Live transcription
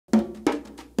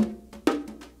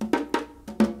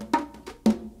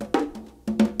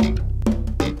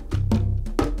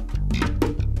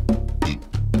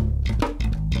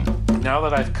now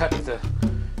that I've cut the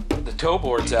toe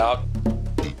boards out,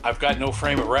 I've got no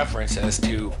frame of reference as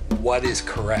to what is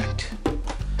correct,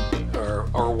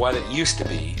 or what it used to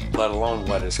be, let alone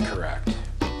what is correct.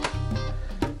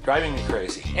 Driving me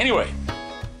crazy. Anyway,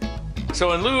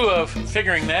 so in lieu of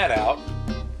figuring that out,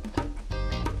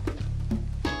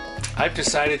 I've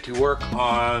decided to work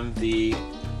on the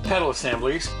pedal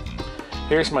assemblies.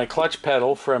 Here's my clutch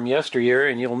pedal from yesteryear,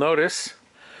 and you'll notice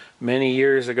many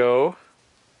years ago,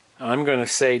 I'm going to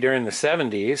say during the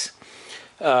 70s,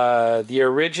 the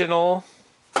original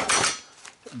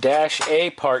 -A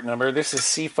part number, this is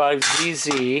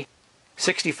C5ZZ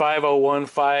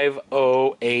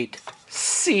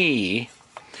 6501508C,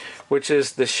 which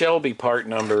is the Shelby part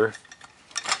number,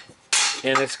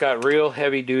 and it's got real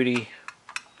heavy duty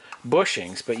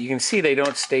bushings, but you can see they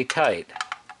don't stay tight.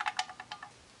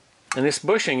 And this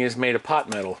bushing is made of pot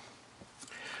metal.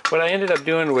 What I ended up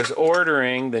doing was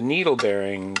ordering the needle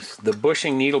bearings, the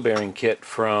bushing needle bearing kit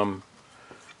from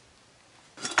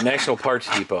National Parts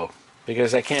Depot,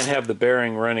 because I can't have the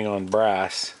bearing running on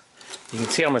brass. You can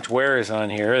see how much wear is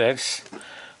on here.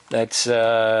 That's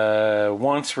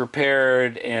once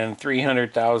repaired and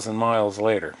 300,000 miles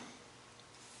later.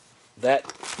 That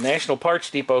National Parts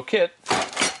Depot kit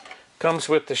comes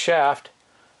with the shaft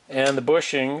and the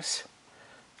bushings,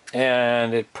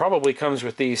 and it probably comes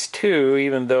with these too,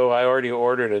 even though I already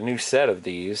ordered a new set of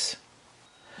these.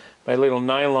 My little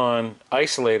nylon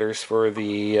isolators for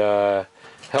the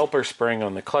helper spring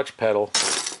on the clutch pedal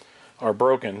are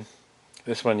broken.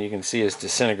 This one you can see is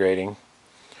disintegrating.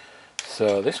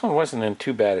 So this one wasn't in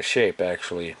too bad a shape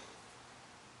actually.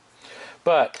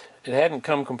 But it hadn't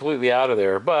come completely out of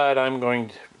there, but I'm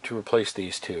going to replace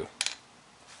these two.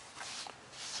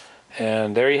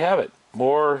 And there you have it.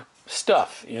 More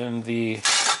stuff in the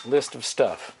list of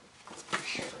stuff.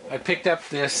 I picked up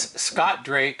this Scott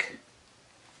Drake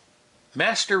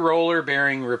Master Roller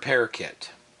Bearing Repair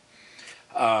Kit.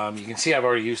 You can see I've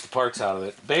already used the parts out of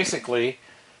it. Basically,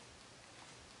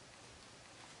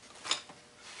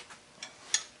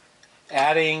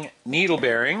 adding needle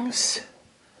bearings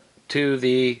to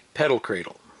the pedal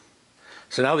cradle.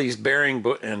 So now these bearing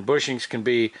and bushings can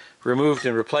be removed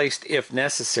and replaced if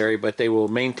necessary, but they will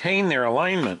maintain their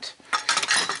alignment.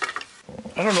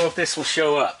 I don't know if this will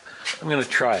show up. I'm going to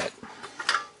try it.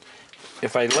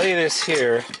 If I lay this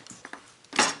here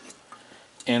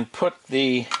and put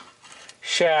the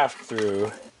shaft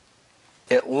through,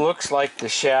 it looks like the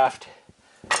shaft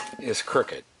is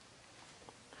crooked.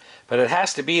 But it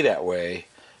has to be that way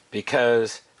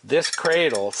because this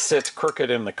cradle sits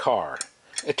crooked in the car.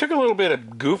 It took a little bit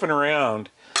of goofing around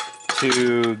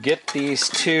to get these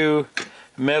two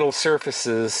metal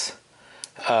surfaces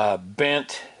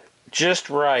bent just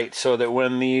right so that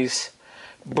when these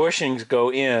bushings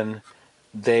go in,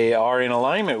 they are in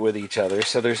alignment with each other,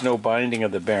 so there's no binding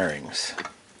of the bearings.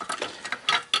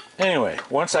 Anyway,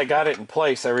 once I got it in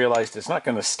place, I realized it's not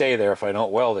going to stay there if I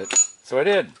don't weld it, so I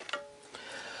did.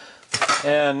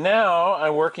 And now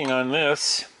I'm working on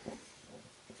this.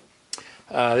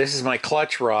 This is my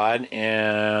clutch rod,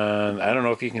 and I don't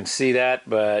know if you can see that,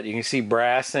 but you can see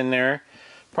brass in there.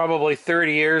 Probably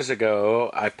 30 years ago,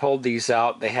 I pulled these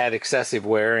out. They had excessive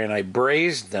wear, and I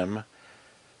brazed them.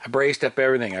 I brazed up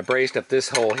everything. I brazed up this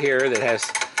hole here that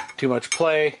has too much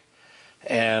play,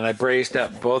 and I brazed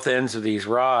up both ends of these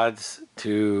rods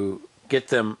to get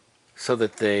them so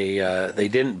that they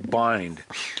didn't bind.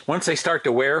 Once they start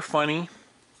to wear funny,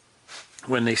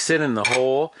 when they sit in the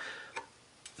hole,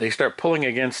 they start pulling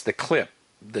against the clip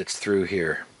that's through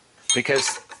here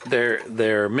because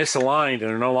they're misaligned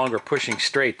and are no longer pushing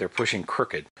straight, they're pushing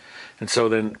crooked. And so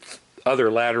then other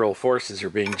lateral forces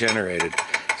are being generated.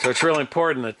 So it's really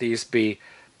important that these be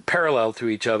parallel to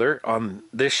each other on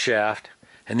this shaft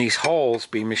and these holes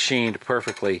be machined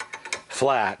perfectly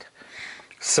flat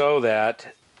so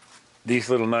that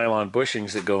these little nylon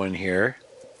bushings that go in here,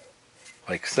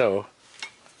 like so,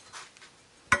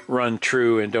 run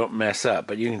true and don't mess up.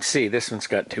 But you can see this one's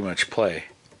got too much play.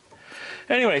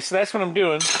 Anyway, so that's what I'm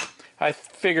doing. I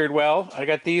figured, well, I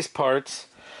got these parts.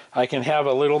 I can have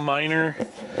a little minor,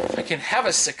 I can have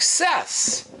a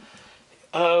success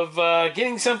of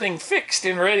getting something fixed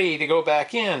and ready to go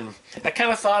back in. I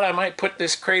kind of thought I might put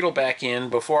this cradle back in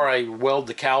before I weld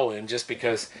the cowl in, just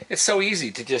because it's so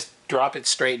easy to just drop it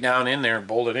straight down in there and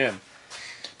bolt it in.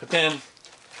 But then,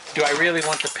 do I really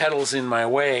want the pedals in my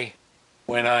way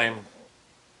when I'm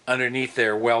underneath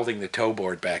there welding the toe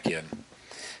board back in?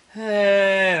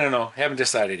 I don't know. Haven't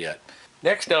decided yet.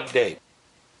 Next update.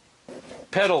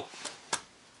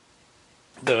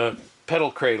 The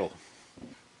pedal cradle.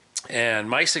 And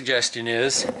my suggestion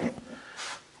is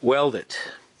weld it.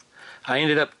 I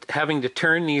ended up having to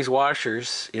turn these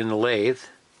washers in the lathe.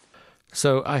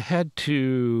 So I had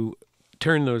to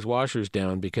turn those washers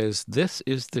down because this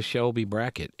is the Shelby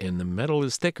bracket and the metal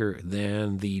is thicker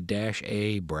than the Dash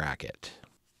A bracket.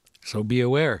 So be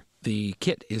aware, the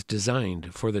kit is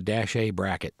designed for the Dash A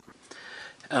bracket.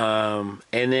 And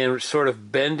then sort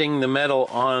of bending the metal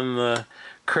on the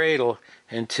cradle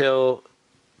until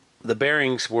the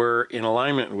bearings were in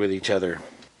alignment with each other.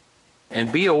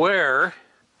 And be aware,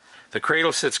 the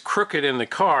cradle sits crooked in the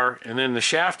car, and then the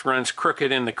shaft runs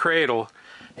crooked in the cradle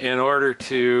in order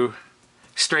to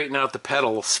straighten out the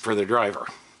pedals for the driver.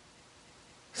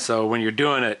 So when you're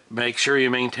doing it, make sure you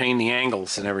maintain the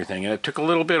angles and everything. And it took a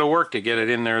little bit of work to get it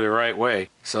in there the right way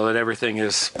so that everything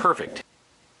is perfect.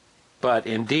 But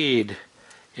indeed,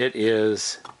 it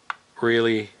is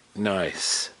really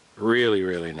nice. Really,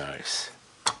 really nice.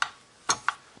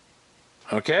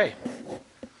 Okay.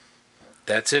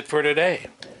 That's it for today.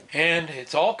 And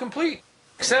it's all complete,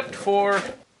 except for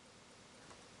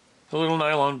the little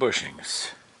nylon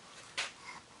bushings.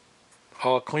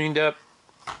 All cleaned up.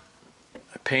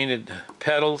 I painted the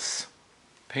pedals,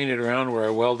 painted around where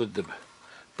I welded the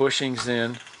bushings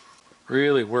in.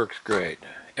 Really works great.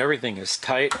 Everything is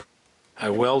tight. I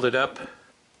welded up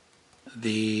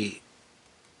the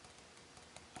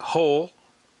hole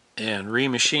and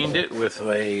remachined it with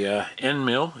a end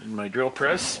mill in my drill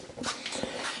press.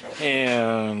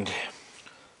 And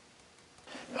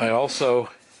I also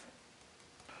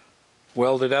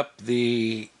welded up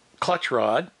the clutch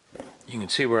rod. You can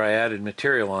see where I added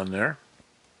material on there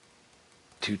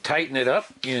to tighten it up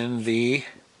in the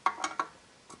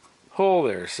hole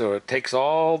there, so it takes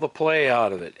all the play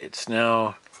out of it. It's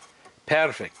now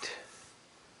perfect.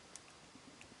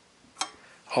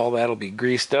 All that'll be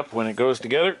greased up when it goes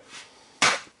together.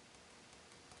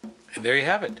 And there you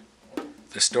have it.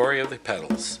 The story of the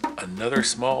pedals. Another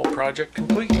small project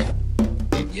complete.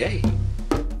 Yay!